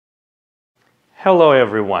Hello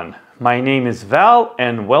everyone, my name is Val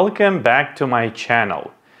and welcome back to my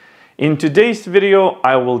channel. In today's video,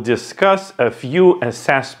 I will discuss a few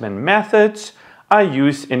assessment methods I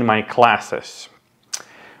use in my classes.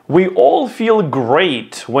 We all feel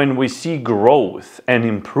great when we see growth and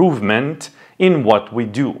improvement in what we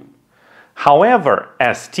do. However,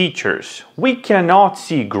 as teachers, we cannot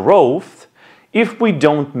see growth if we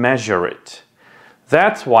don't measure it.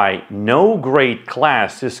 That's why no grade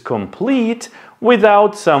class is complete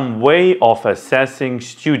without some way of assessing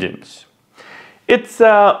students. It's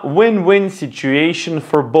a win-win situation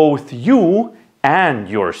for both you and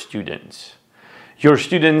your students. Your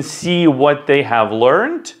students see what they have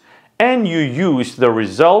learned, and you use the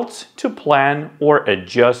results to plan or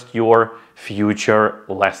adjust your future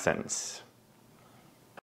lessons.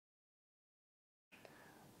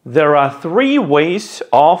 There are three ways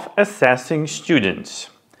of assessing students: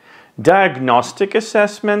 Diagnostic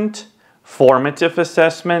Assessment, Formative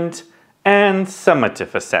Assessment, and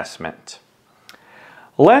Summative Assessment.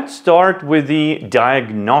 Let's start with the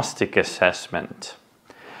Diagnostic Assessment.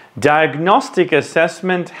 Diagnostic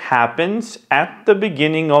Assessment happens at the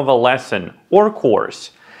beginning of a lesson or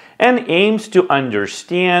course and aims to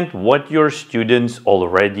understand what your students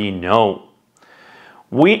already know.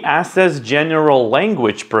 We assess general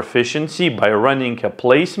language proficiency by running a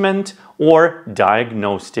placement or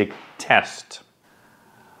diagnostic test.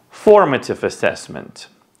 Formative Assessment.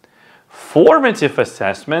 Formative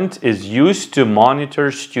Assessment is used to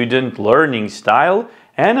monitor student learning style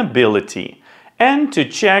and ability and to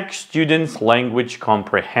check students' language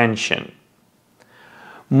comprehension.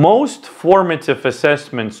 Most formative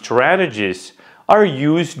assessment strategies are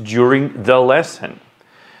used during the lesson.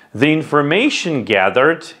 The information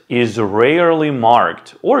gathered is rarely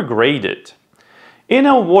marked or graded. In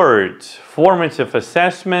a word, formative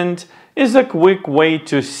assessment is a quick way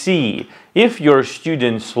to see if your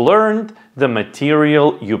students learned the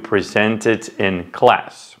material you presented in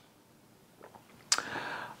class.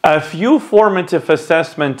 A few formative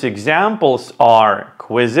assessment examples are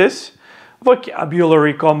quizzes,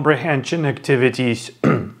 vocabulary comprehension activities,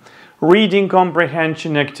 reading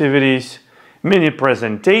comprehension activities, mini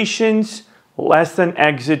presentations, lesson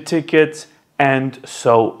exit tickets, and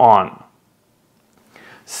so on.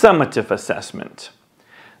 Summative Assessment.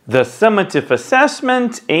 The summative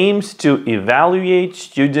assessment aims to evaluate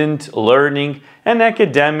student learning and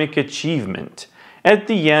academic achievement at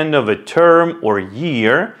the end of a term or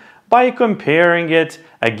year by comparing it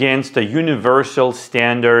against a universal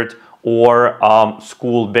standard or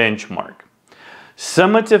school benchmark.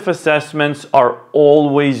 Summative assessments are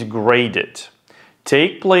always graded,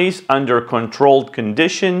 take place under controlled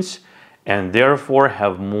conditions, and therefore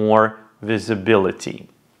have more visibility.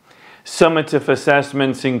 Summative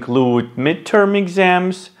assessments include midterm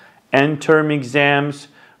exams, end-term exams,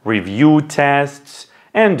 review tests,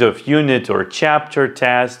 end-of-unit or chapter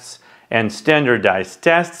tests, and standardized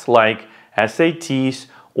tests like SATs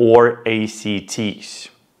or ACTs.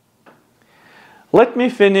 Let me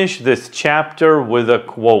finish this chapter with a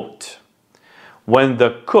quote. When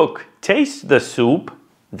the cook tastes the soup,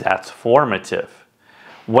 that's formative.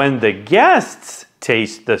 When the guests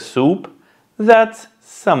taste the soup, that's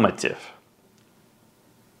summative.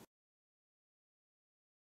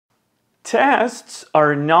 Tests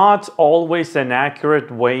are not always an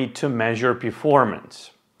accurate way to measure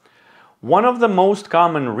performance. One of the most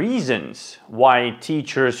common reasons why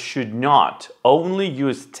teachers should not only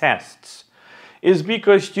use tests is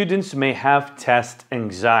because students may have test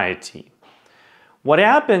anxiety. What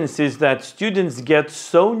happens is that students get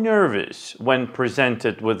so nervous when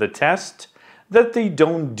presented with a test that they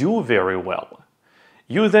don't do very well.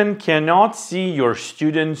 You then cannot see your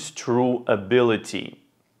students' true ability.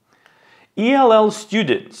 ELL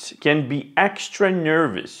students can be extra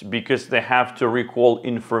nervous because they have to recall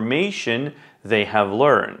information they have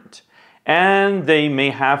learned, and they may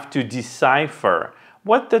have to decipher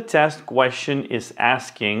what the test question is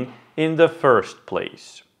asking in the first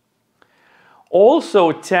place.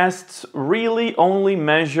 Also, tests really only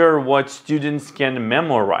measure what students can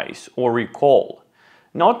memorize or recall,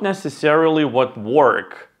 not necessarily what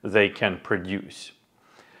work they can produce.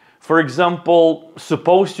 For example,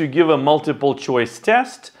 suppose you give a multiple choice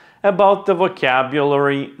test about the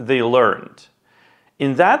vocabulary they learned.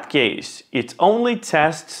 In that case, it only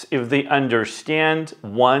tests if they understand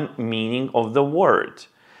one meaning of the word,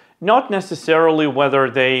 not necessarily whether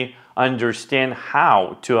they understand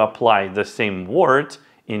how to apply the same word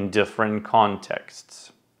in different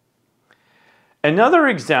contexts. Another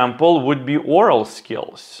example would be oral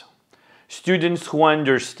skills. Students who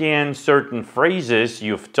understand certain phrases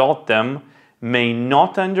you've taught them may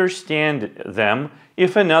not understand them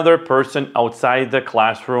if another person outside the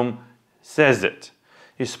classroom says it,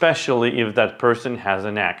 especially if that person has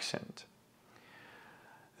an accent.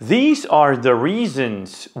 These are the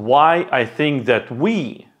reasons why I think that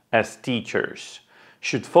we, as teachers,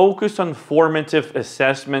 should focus on formative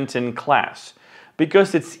assessment in class,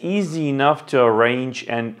 because it's easy enough to arrange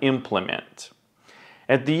and implement.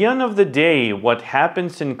 At the end of the day, what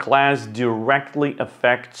happens in class directly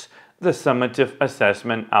affects the summative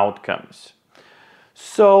assessment outcomes.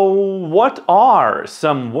 So, what are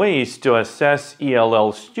some ways to assess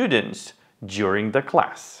ELL students during the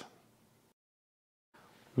class?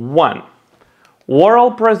 1.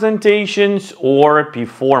 Oral presentations or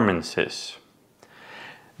performances.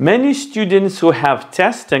 Many students who have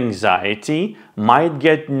test anxiety might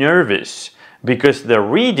get nervous because their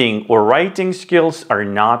reading or writing skills are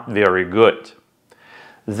not very good.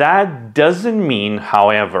 That doesn't mean,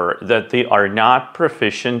 however, that they are not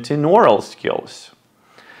proficient in oral skills.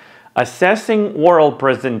 Assessing oral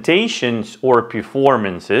presentations or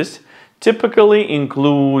performances typically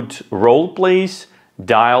include role plays,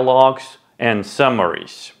 dialogues, and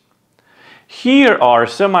summaries. Here are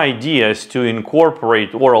some ideas to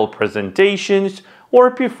incorporate oral presentations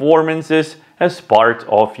or performances as part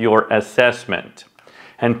of your assessment.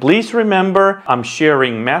 And please remember, I'm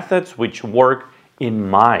sharing methods which work in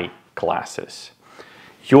my classes.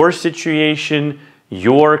 Your situation,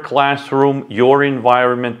 your classroom, your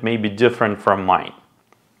environment may be different from mine.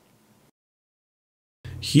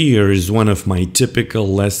 Here is one of my typical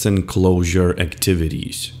lesson closure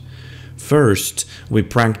activities. First, we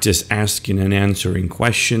practice asking and answering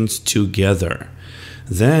questions together.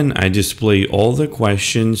 Then I display all the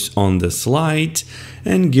questions on the slide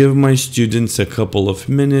and give my students a couple of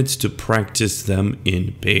minutes to practice them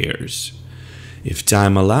in pairs. If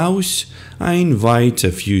time allows, I invite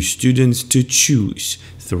a few students to choose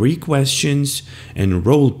 3 questions and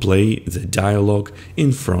role play the dialogue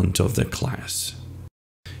in front of the class.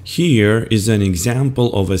 Here is an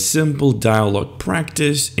example of a simple dialogue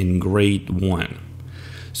practice in grade 1.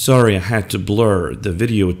 Sorry, I had to blur the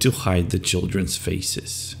video to hide the children's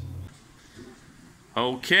faces.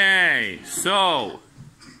 Okay, so,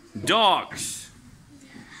 dogs.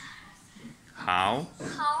 How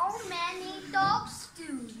many dogs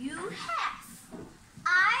do you have?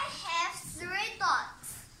 I have 3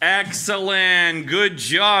 dogs. Excellent! Good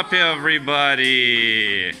job,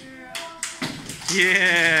 everybody!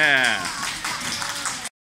 Yeah!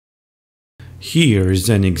 Here is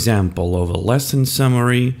an example of a lesson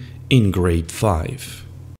summary in grade 5.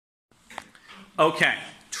 Okay,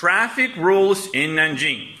 traffic rules in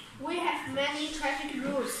Nanjing. We have many traffic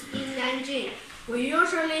rules in Nanjing. We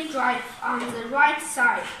usually drive on the right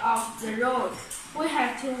side of the road. We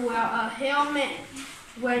have to wear a helmet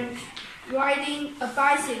when riding a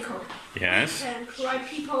bicycle. Yes. We can correct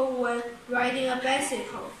people when riding a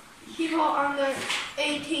bicycle. People under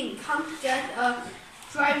 18 can't get a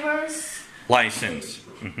driver's License.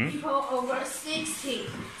 People over 60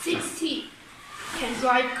 can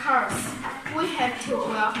drive cars. We have to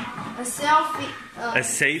wear A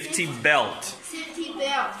safety belt. safety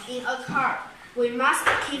belt in a car. We must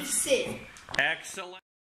keep safe. Excellent.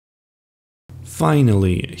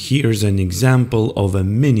 Finally, here's an example of a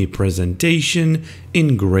mini presentation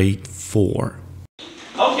in grade 4.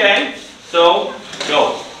 Okay, so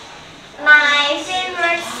go. My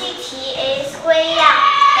favorite city is Guiyang.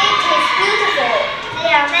 It is beautiful.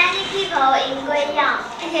 There are many people in Guiyang.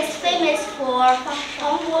 It is famous for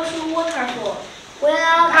Hongguoshu waterfall.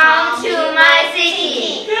 Welcome to my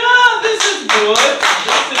city. Yeah, this is good.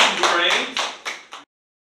 This is great.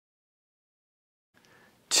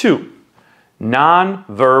 2.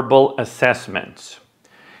 Non-verbal assessments.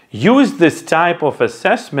 Use this type of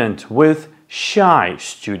assessment with shy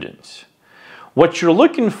students. What you're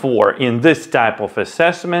looking for in this type of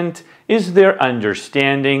assessment is their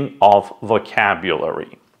understanding of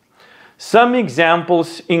vocabulary. Some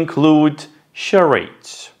examples include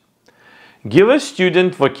charades. Give a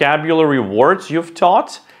student vocabulary words you've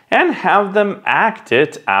taught and have them act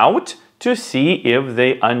it out to see if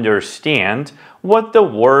they understand what the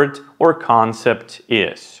word or concept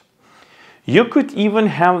is. You could even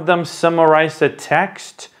have them summarize a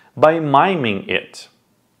text by miming it.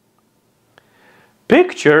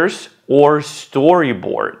 Pictures or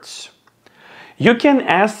storyboards. You can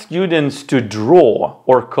ask students to draw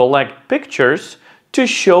or collect pictures to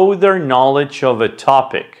show their knowledge of a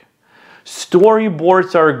topic.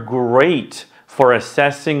 Storyboards are great for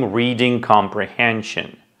assessing reading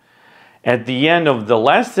comprehension. At the end of the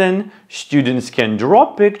lesson, students can draw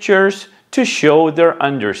pictures to show their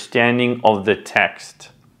understanding of the text.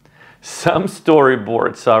 Some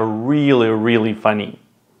storyboards are really funny.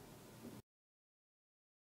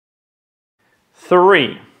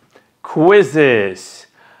 3. Quizzes.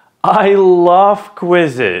 I love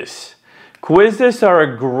quizzes. Quizzes are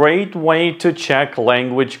a great way to check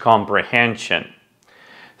language comprehension.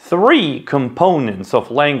 3 components of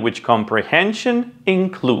language comprehension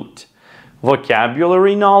include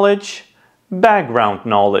vocabulary knowledge, background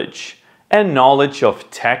knowledge, and knowledge of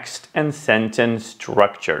text and sentence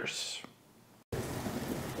structures.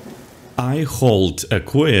 I hold a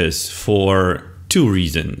quiz for 2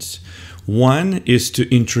 reasons. One is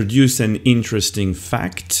to introduce an interesting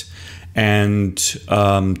fact, and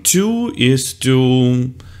 2 is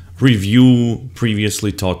to review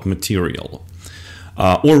previously taught material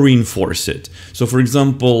or reinforce it. So for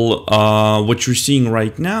example, what you're seeing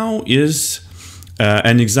right now is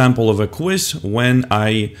an example of a quiz when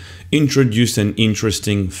I introduce an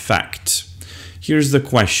interesting fact. Here's the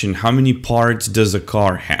question: how many parts does a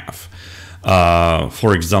car have?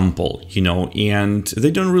 For example, and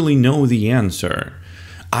they don't really know the answer.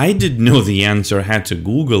 I didn't know the answer, I had to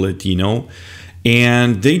Google it,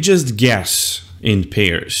 and they just guess in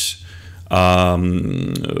pairs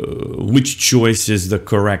which choice is the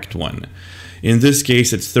correct one. In this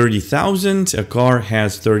case, it's 30,000. A car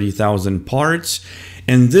has 30,000 parts.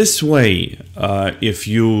 And this way, if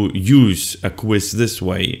you use a quiz this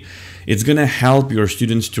way, it's going to help your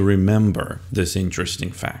students to remember this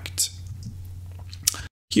interesting fact.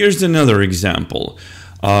 Here's another example.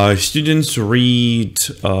 Students read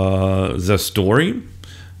the story,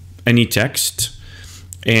 any text,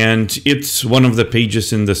 and it's one of the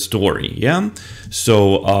pages in the story, yeah?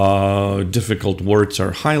 So difficult words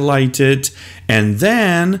are highlighted, and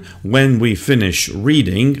then when we finish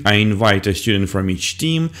reading, I invite a student from each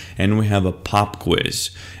team and we have a pop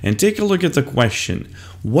quiz. And take a look at the question: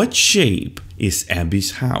 what shape is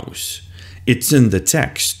Abby's house? It's in the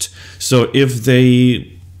text. So if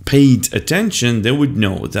they paid attention, they would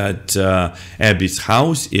know that Abby's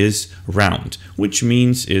house is round, which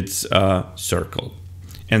means it's a circle.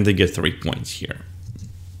 And they get 3 points here.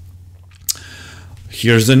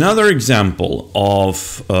 Here's another example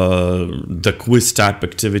of the quiz type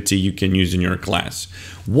activity you can use in your class.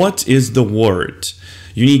 What is the word?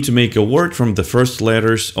 You need to make a word from the first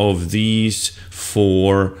letters of these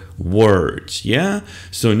 4 words, yeah?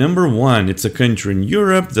 So number 1, it's a country in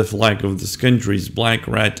Europe. The flag of this country is black,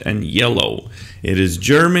 red, and yellow. It is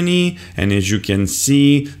Germany, and as you can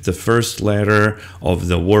see, the first letter of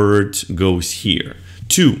the word goes here.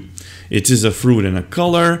 2, it is a fruit and a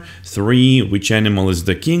color. 3, which animal is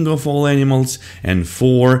the king of all animals? And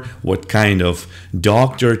 4, what kind of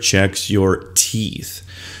doctor checks your teeth?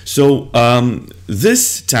 So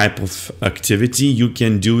this type of activity, you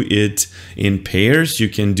can do it in pairs, you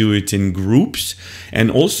can do it in groups,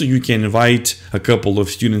 and also you can invite a couple of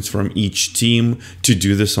students from each team to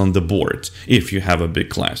do this on the board if you have a big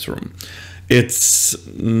classroom. It's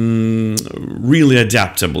really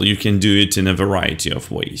adaptable. You can do it in a variety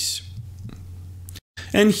of ways.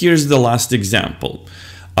 And here's the last example.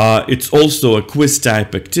 It's also a quiz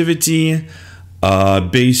type activity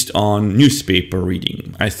based on newspaper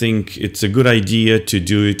reading. I think it's a good idea to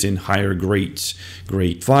do it in higher grades,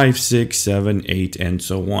 grade 5, 6, 7, 8, and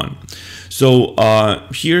so on. So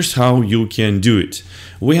here's how you can do it.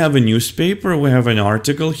 We have a newspaper, we have an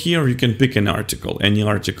article here. You can pick an article, any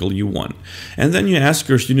article you want. And then you ask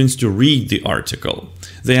your students to read the article.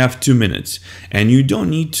 They have 2 minutes, and you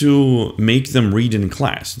don't need to make them read in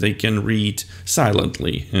class. They can read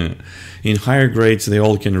silently. In higher grades, they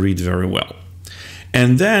all can read very well.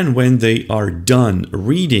 And then when they are done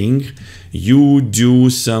reading, you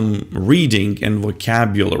do some reading and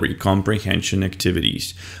vocabulary comprehension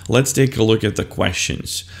activities. Let's take a look at the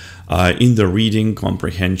questions in the reading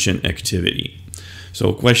comprehension activity.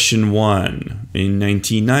 So question 1, in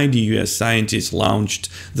 1990, US scientists launched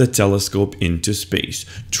the telescope into space.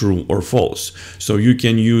 True or false? So you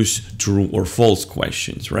can use true or false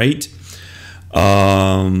questions, right?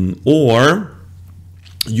 Or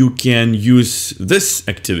you can use this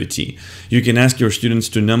activity. You can ask your students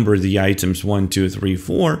to number the items 1, 2, 3,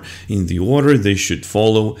 4 in the order they should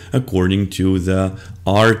follow according to the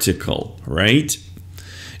article, right?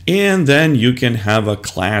 And then you can have a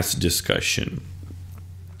class discussion.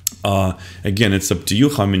 Again, it's up to you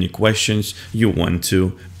how many questions you want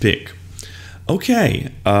to pick.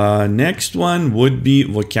 Okay, next one would be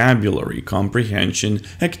vocabulary comprehension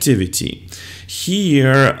activity.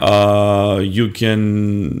 Here you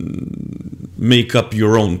can make up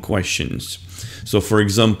your own questions. So for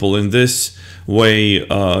example, in this way,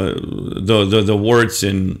 the words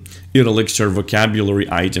in italics are vocabulary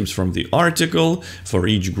items from the article. For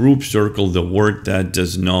each group, circle the word that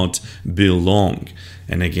does not belong.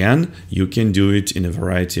 And again, you can do it in a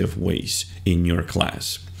variety of ways in your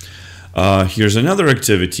class. Here's another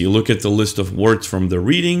activity. Look at the list of words from the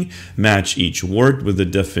reading. Match each word with the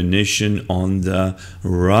definition on the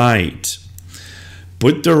right.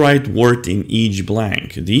 Put the right word in each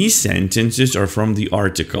blank. These sentences are from the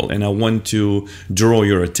article, and I want to draw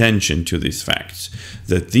your attention to these facts,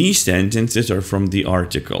 that these sentences are from the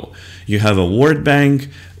article. You have a word bank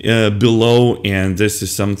below, and this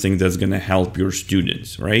is something that's going to help your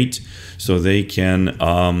students, right? So they can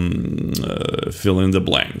fill in the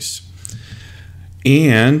blanks.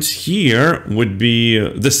 And here would be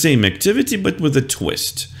the same activity, but with a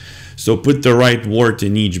twist. So put the right word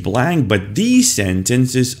in each blank, but these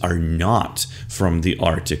sentences are not from the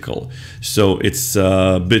article. So it's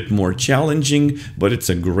a bit more challenging, but it's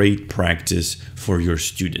a great practice for your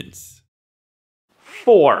students.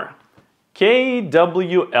 4.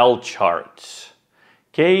 KWL Charts.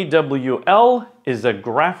 KWL is a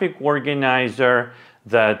graphic organizer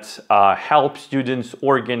that helps students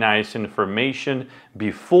organize information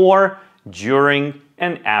before, during,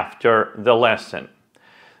 and after the lesson.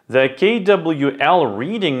 The KWL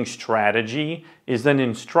reading strategy is an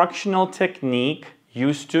instructional technique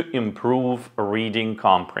used to improve reading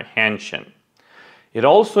comprehension. It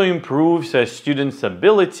also improves a student's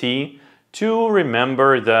ability to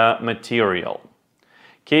remember the material.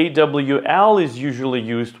 KWL is usually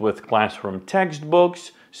used with classroom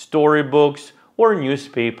textbooks, storybooks, or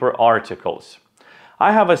newspaper articles.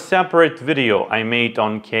 I have a separate video I made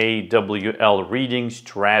on KWL reading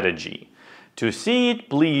strategy. To see it,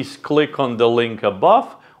 please click on the link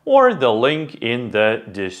above or the link in the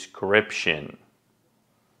description.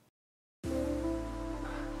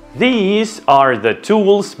 These are the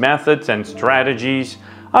tools, methods, and strategies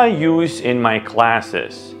I use in my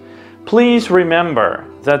classes. Please remember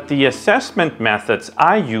that the assessment methods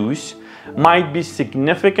I use might be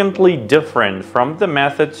significantly different from the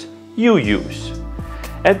methods you use.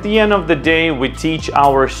 At the end of the day, we teach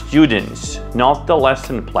our students, not the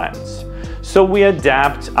lesson plans. So we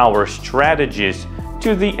adapt our strategies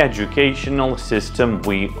to the educational system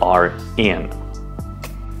we are in.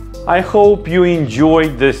 I hope you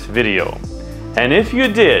enjoyed this video. And if you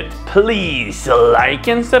did, please like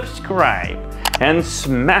and subscribe and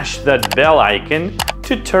smash that bell icon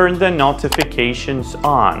to turn the notifications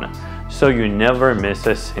on so you never miss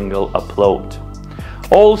a single upload.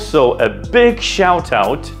 Also, a big shout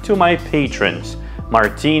out to my patrons,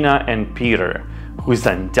 Martina and Peter, whose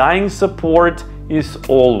undying support is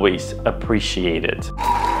always appreciated.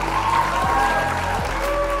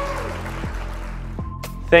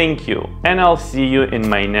 Thank you, and I'll see you in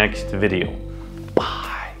my next video.